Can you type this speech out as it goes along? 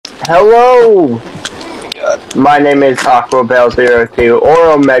Hello! My name is AquaBell02,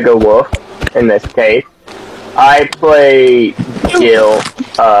 or Omega Wolf, in this case. I play Jill.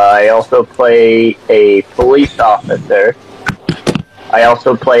 I also play a police officer. I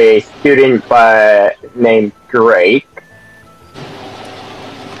also play a student named Drake.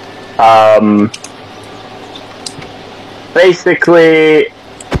 Basically,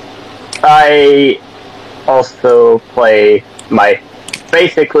 I also play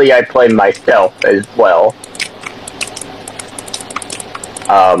I play myself as well.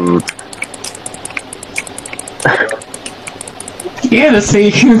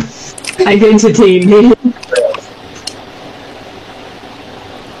 Fantasy. Identity.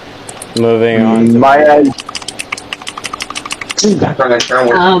 Moving on to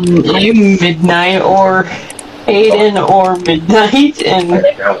I'm Midnight or Aiden or Midnight in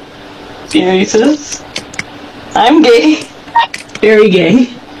series. I'm gay. Very gay.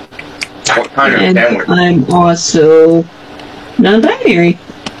 And I'm also non-binary.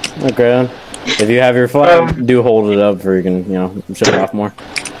 Okay then. If you have your flag, do hold it up so you can, show it off more.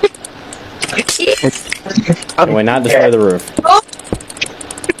 Anyway, not destroy the roof.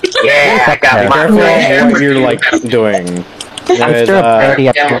 Yeah, I got my careful what you're, doing. Anyways,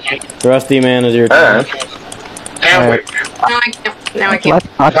 the Rusty Man is your turn. Now I can't.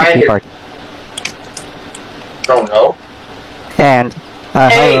 Don't know. And,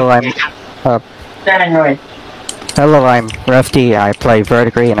 hello, I'm Rusty. I play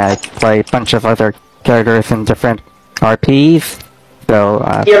Verdigris, and I play a bunch of other characters in different RPs. So,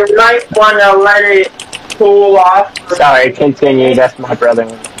 You might wanna let it cool off. Sorry, continue, that's my brother.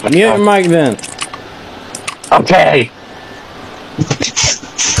 Mute your mic then. Okay.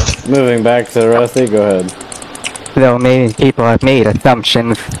 Moving back to Rusty, go ahead. though many people have made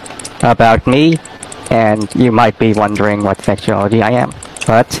assumptions about me, and you might be wondering what sexuality I am.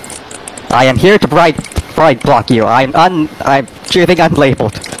 But I am here to bright block you. I'm choosing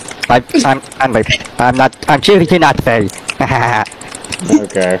unlabeled. I'm unlabeled. I'm choosing to not say.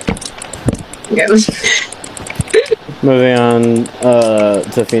 Okay. Moving on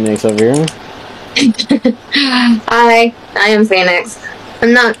to Phoenix over here. Hi, I am Phoenix.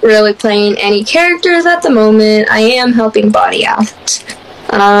 I'm not really playing any characters at the moment. I am helping Body out.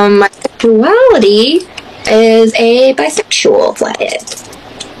 My sexuality is a bisexual flathead.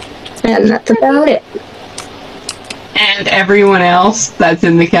 And that's about it. And everyone else that's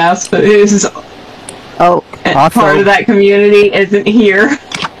in the cast that is Oh, also, part of that community isn't here.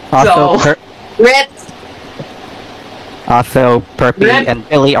 also, RIP. also, Perpy Rip. and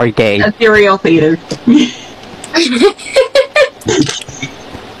Billy are gay. A serial theater.